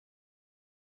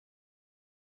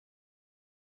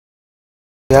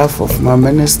behalf of my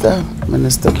Minister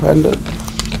Pandor,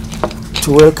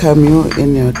 to welcome you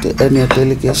in your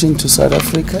delegation to South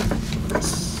Africa.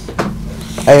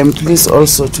 I am pleased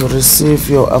also to receive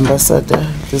your ambassador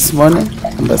this morning.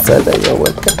 Ambassador, you're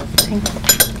welcome. Thank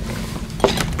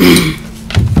you.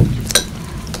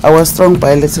 Our strong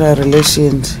bilateral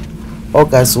relations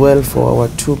augurs well for our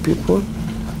two people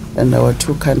and our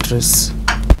two countries.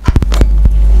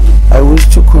 I wish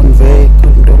to convey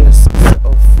condolences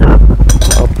of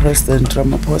our President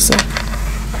Ramaphosa,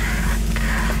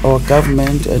 our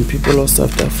government and people of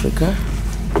South Africa,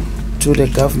 to the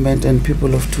government and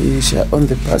people of Tunisia on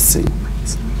the passing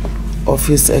of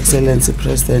His Excellency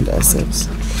President Assebs,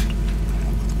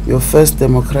 your first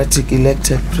democratic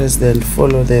elected president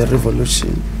following the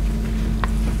revolution.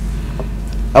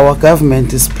 Our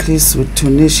government is pleased with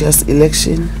Tunisia's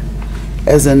election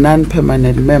as a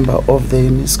non-permanent member of the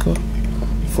UNESCO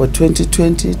for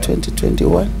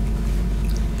 2020-2021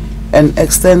 and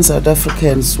extends South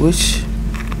Africans' wish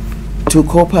to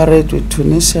cooperate with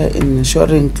Tunisia in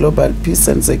ensuring global peace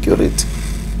and security.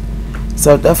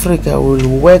 South Africa will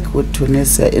work with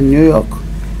Tunisia in New York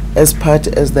as part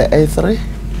of the A3,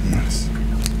 yes,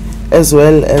 as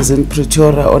well as in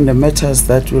Pretoria on the matters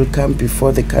that will come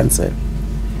before the Council.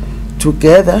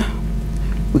 Together,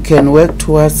 we can work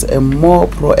towards a more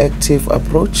proactive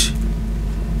approach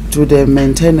to the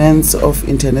maintenance of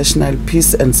international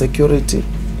peace and security,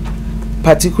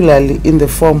 particularly in the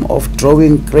form of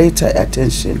drawing greater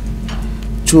attention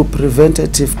to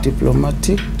preventative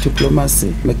diplomacy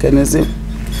mechanism,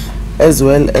 as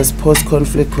well as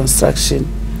post-conflict construction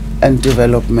and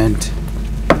development.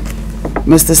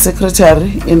 Mr.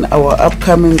 Secretary, in our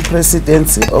upcoming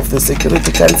presidency of the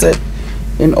Security Council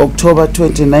in October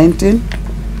 2019,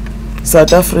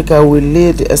 South Africa will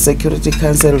lead a Security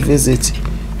Council visit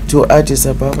to Addis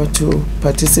Ababa to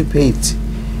participate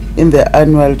in the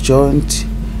annual joint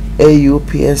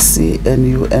AU-PSC and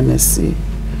UNSC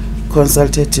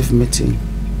consultative meeting.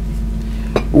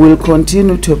 We will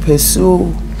continue to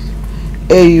pursue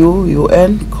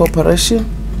AU-UN cooperation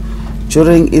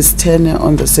during its tenure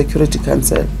on the Security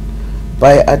Council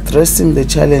by addressing the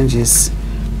challenges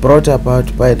brought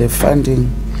about by the funding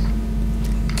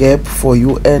gap for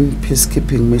UN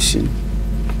peacekeeping mission.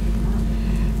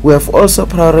 We have also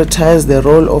prioritized the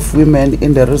role of women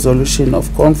in the resolution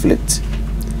of conflict.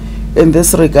 In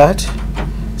this regard,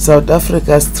 South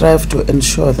Africa strives to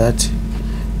ensure that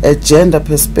a gender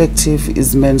perspective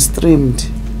is mainstreamed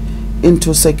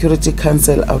into Security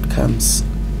Council outcomes.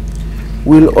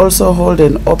 We'll also hold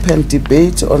an open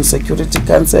debate on Security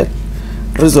Council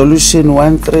Resolution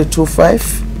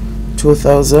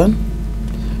 1325/2000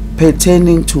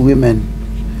 pertaining to women,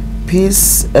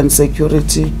 peace and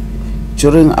security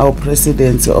during our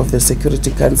presidency of the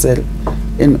Security Council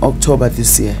in October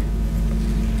this year.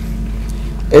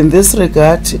 In this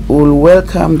regard, we will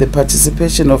welcome the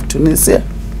participation of Tunisia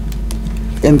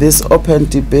in this open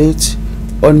debate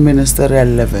on ministerial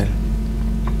level.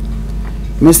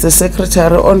 Mr.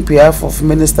 Secretary, on behalf of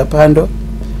Minister Pandor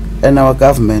and our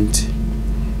government,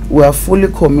 we are fully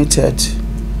committed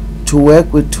to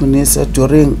work with Tunisia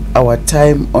during our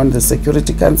time on the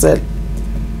Security Council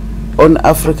on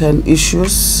African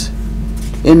issues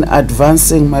in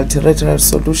advancing multilateral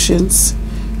solutions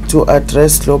to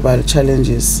address global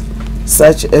challenges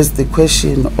such as the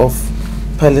question of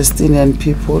Palestinian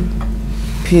people,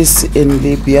 peace in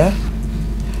Libya,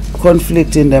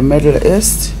 conflict in the Middle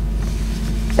East,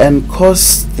 and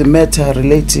the matter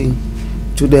relating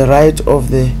to the right of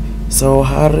the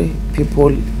Sahrawi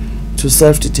people to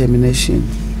self-determination.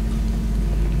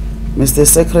 Mr.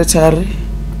 Secretary,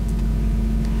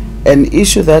 an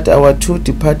issue that our two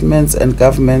departments and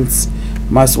governments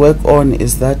must work on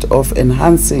is that of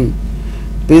enhancing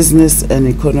business and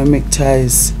economic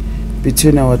ties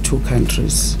between our two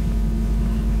countries.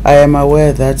 I am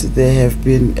aware that there have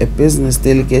been a business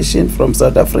delegation from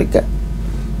South Africa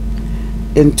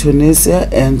in Tunisia,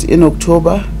 and in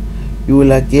October you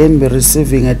will again be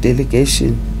receiving a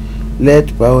delegation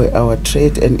led by our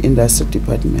Trade and Industry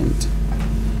Department.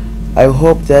 I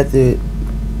hope that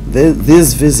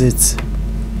these visits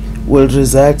will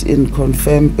result in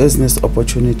confirmed business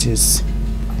opportunities.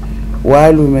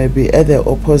 While we may be at the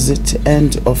opposite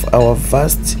end of our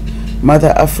vast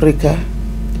Mother Africa,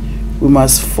 we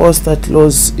must foster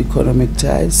close economic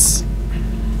ties.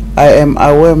 I am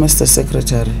aware, Mr.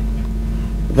 Secretary,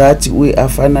 that we are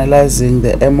finalizing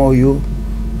the MOU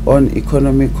on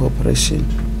economic cooperation.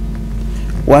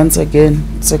 Once again,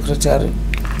 Secretary,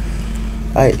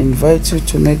 I invite you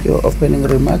to make your opening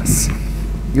remarks.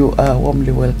 You are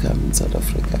warmly welcome in South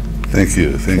Africa. Thank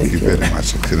you. Thank you very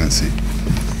much, Excellency.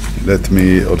 let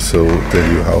me also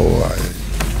tell you how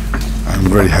I'm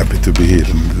very happy to be here.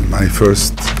 And my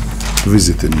first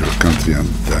visit in your country, and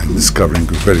I'm discovering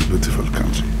a very beautiful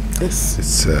country. Yes.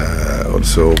 It's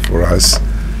also for us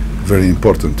very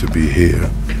important to be here,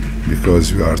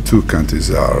 because we are two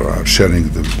countries are sharing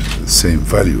the same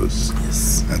values,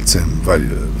 Yes. and same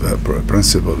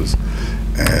principles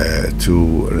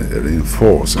to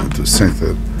reinforce and to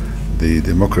strengthen the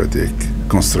democratic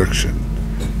construction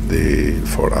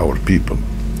for our people.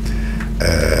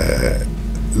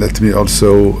 Let me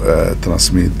also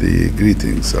transmit the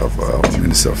greetings of our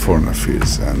Minister of Foreign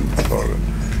Affairs and for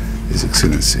His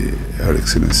Excellency, Her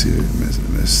Excellency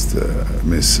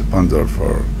Ms. Bandar,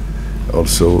 for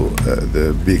also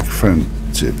the big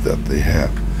friendship that they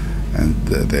have, and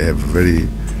they have very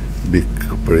big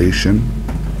cooperation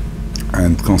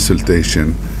and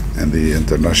consultation in the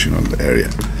international area.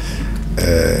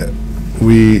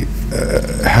 We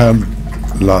held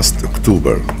last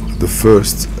October the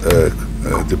first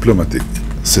diplomatic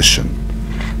session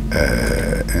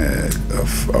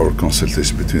of our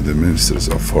consultation between the Ministers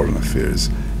of Foreign Affairs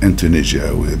in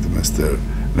Tunisia with Mr.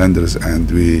 Lenders, and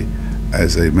we,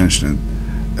 as I mentioned,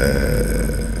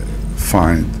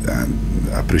 find and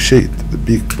appreciate the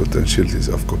big potentialities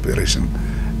of cooperation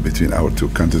between our two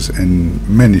countries in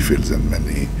many fields and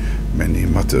many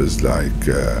matters, like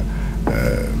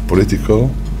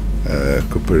political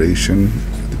cooperation,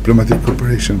 diplomatic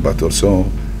cooperation, but also,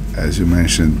 as you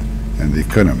mentioned, in the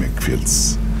economic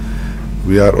fields.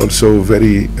 We are also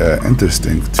very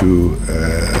interesting to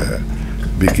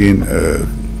begin,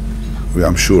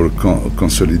 I'm sure,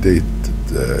 consolidate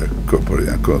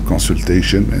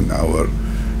consultation in our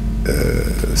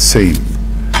same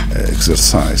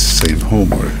exercise, same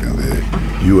homework in the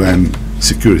UN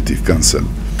Security Council.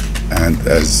 And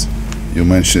as you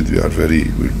mentioned,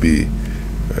 will be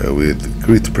with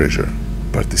great pleasure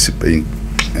participating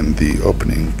in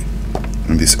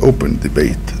this open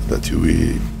debate that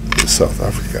South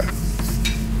Africa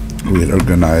will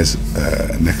organize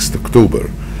next October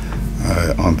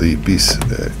on the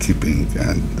peacekeeping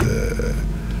and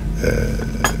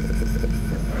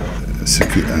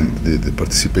the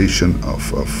participation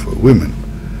of women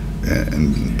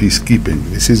in peacekeeping.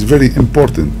 This is very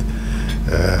important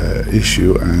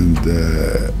issue, and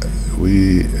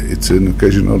it's an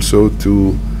occasion also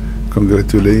to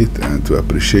congratulate and to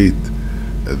appreciate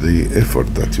the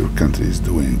effort that your country is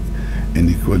doing in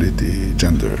equality,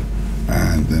 gender,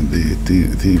 and then the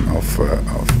theme of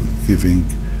giving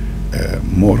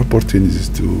more opportunities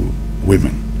to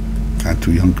women and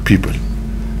to young people.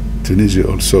 Tunisia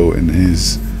also, in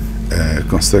his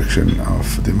construction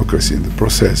of democracy, in the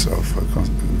process of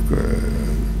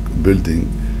building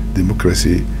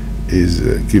democracy, is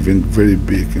giving very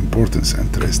big importance and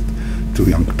interest to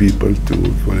young people, to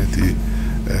equality,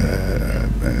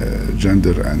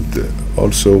 gender, and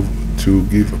also to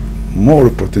give more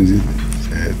opportunity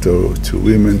to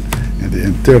women in the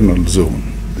internal zone.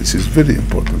 This is very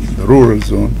important, in the rural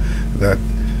zone, that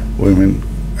women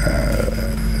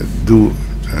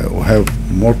have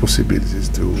more possibilities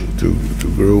to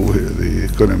grow the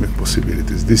economic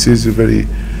possibilities. This is a very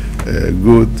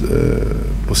good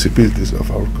possibilities of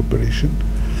our cooperation,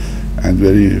 and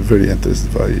very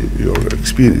interested by your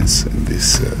experience in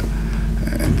this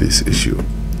issue.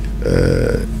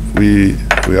 We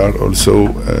are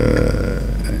also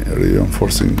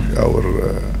reinforcing our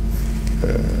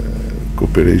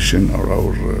cooperation, or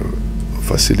our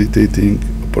facilitating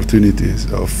opportunities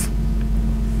of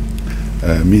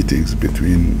meetings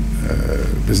between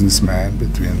businessmen,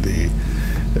 between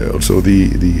also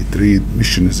the trade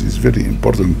missions is very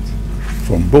important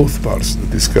from both parts to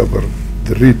discover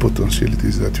the real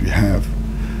potentialities that we have,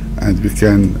 and we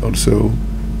can also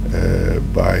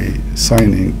by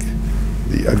signing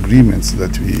the agreements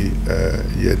that we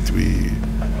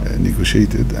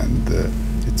negotiated, and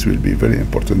it will be very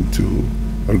important to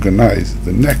organize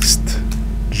the next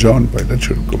Joint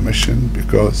Bilateral Commission,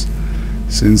 because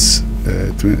since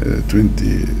I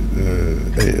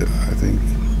think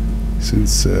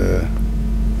since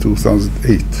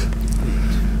 2008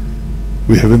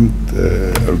 we haven't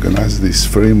organized this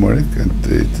framework, and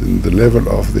in the level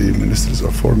of the Ministers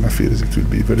of Foreign Affairs it will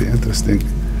be very interesting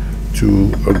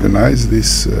to organize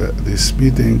this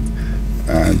meeting,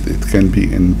 and it can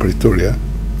be in Pretoria,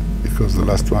 because the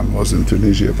last one was in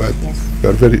Tunisia, but we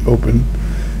are very open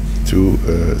to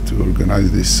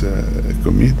organize this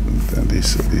commitment and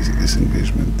this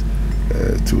engagement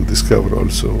to discover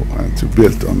also and to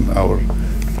build on our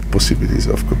possibilities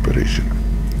of cooperation.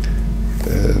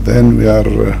 Then we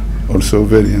are also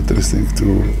very interested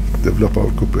to develop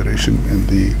our cooperation in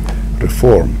the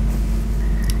reform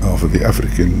of of the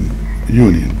African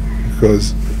Union,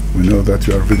 because we know that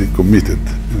you are very committed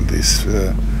in these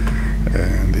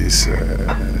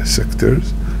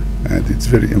sectors, and it's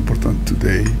very important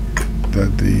today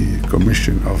that the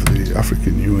Commission of the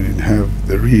African Union have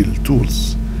the real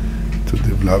tools to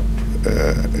develop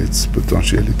its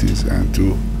potentialities and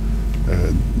to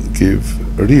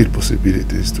give real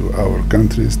possibilities to our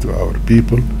countries, to our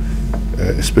people,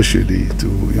 especially to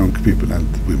young people and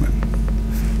women.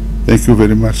 Thank you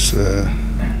very much,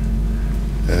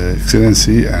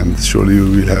 Excellency, and surely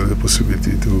we will have the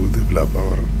possibility to develop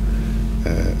our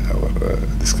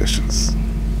discussions.